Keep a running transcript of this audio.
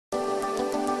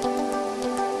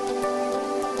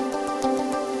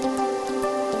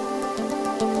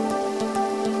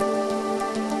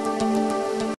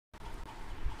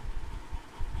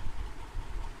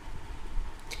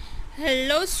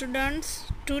Hello students,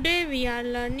 today we are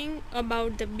learning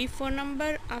about the before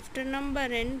number, after number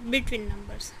and between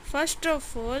numbers. First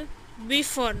of all,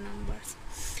 before numbers.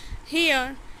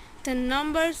 Here the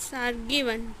numbers are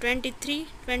given 23,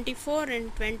 24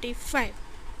 and 25.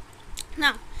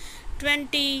 Now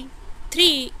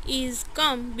 23 is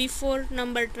come before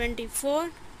number 24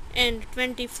 and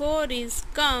 24 is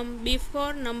come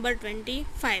before number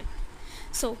 25.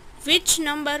 So which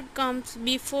number comes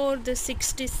before the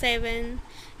 67?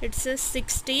 It's a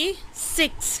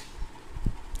 66.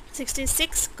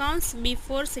 66 comes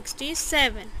before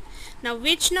 67. Now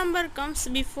which number comes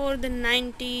before the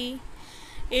 90?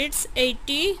 It's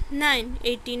 89.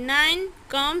 89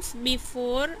 comes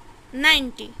before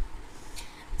 90.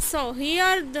 So here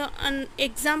are the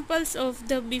examples of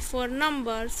the before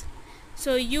numbers,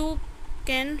 so you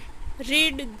can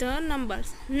read the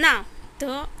numbers. Now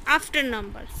the after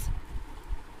numbers.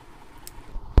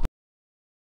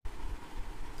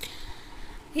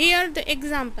 Here the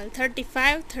example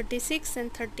 35, 36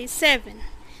 and 37.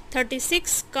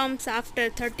 36 comes after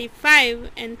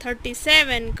 35 and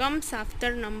 37 comes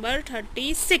after number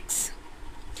 36.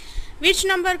 Which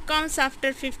number comes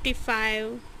after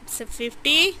 55? It's a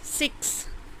 56.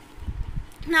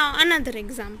 Now another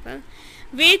example.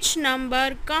 Which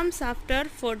number comes after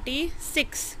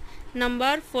 46?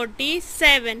 Number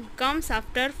 47 comes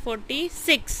after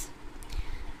 46.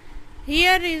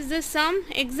 Here is the some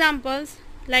examples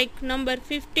like number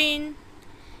 15,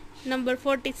 number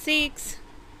 46.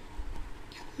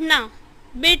 Now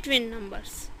between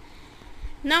numbers.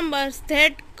 Numbers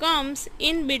that comes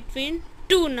in between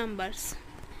two numbers.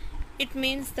 It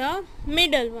means the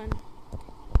middle one.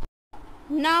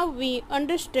 Now we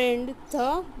understand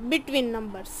the between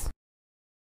numbers.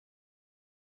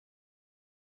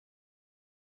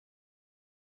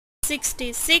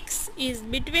 66 is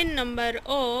between number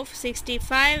of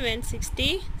 65 and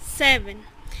 67.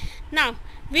 Now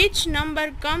which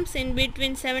number comes in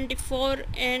between 74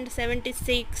 and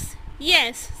 76?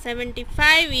 Yes,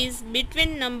 75 is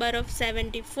between number of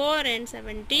 74 and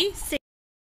 76.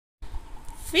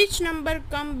 Which number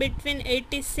come between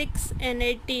 86 and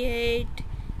 88?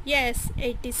 Yes,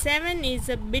 87 is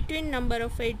a between number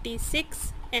of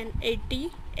 86 and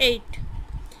 88.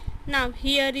 Now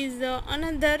here is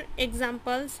another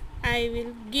examples I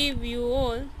will give you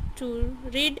all to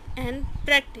read and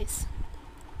practice.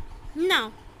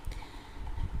 Now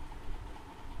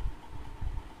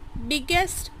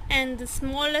biggest and the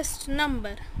smallest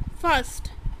number.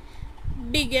 First,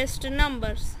 biggest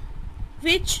numbers.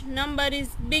 Which number is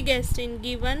biggest in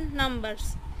given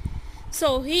numbers?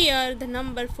 So here the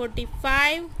number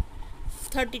 45,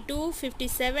 32,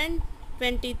 57,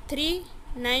 23,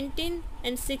 19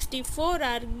 and 64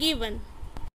 are given.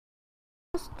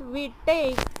 First we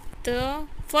take the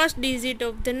first digit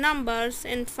of the numbers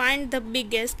and find the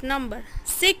biggest number.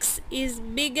 6 is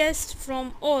biggest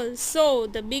from all, so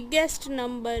the biggest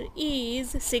number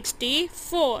is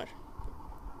 64.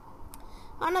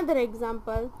 Another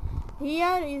example.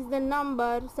 Here is the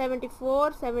number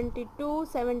 74, 72,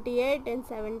 78 and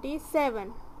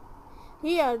 77.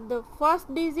 Here the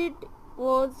first digit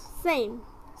was same,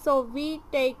 so we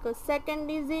take a second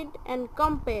digit and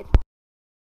compare.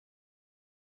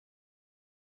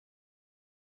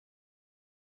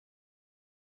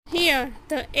 Here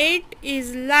the 8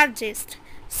 is largest,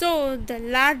 so the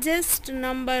largest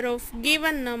number of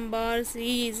given numbers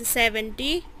is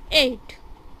 78.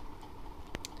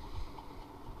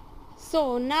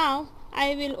 So now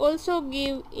I will also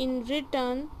give in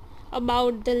return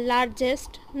about the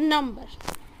largest number.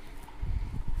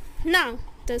 Now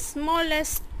the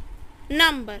smallest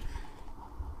number.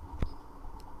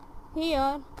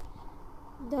 Here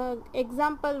the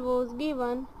example was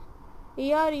given.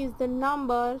 Here is the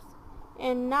numbers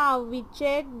and now we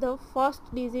check the first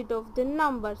digit of the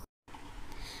numbers.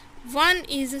 1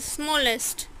 is the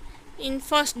smallest in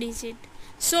first digit,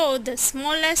 so the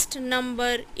smallest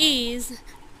number is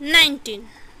 19.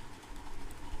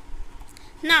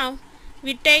 Now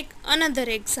we take another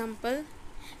example.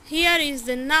 Here is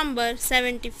the number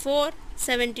 74,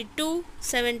 72,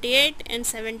 78 and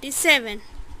 77.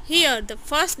 Here the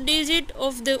first digit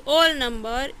of the whole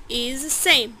number is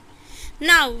same.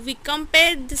 Now we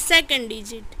compare the second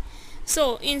digit.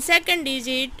 So in second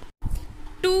digit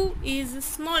 2 is the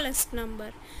smallest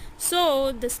number,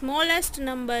 so the smallest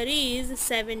number is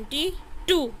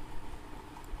 72.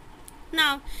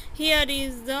 Now here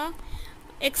is the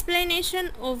explanation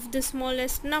of the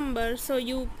smallest number, so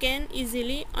you can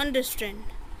easily understand.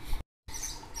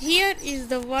 Here is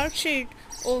the worksheet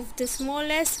of the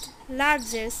smallest,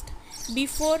 largest,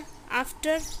 before,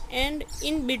 after and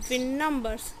in between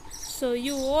numbers. So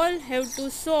you all have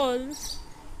to solve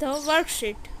the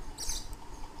worksheet.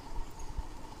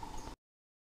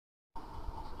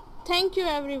 Thank you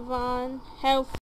everyone. Have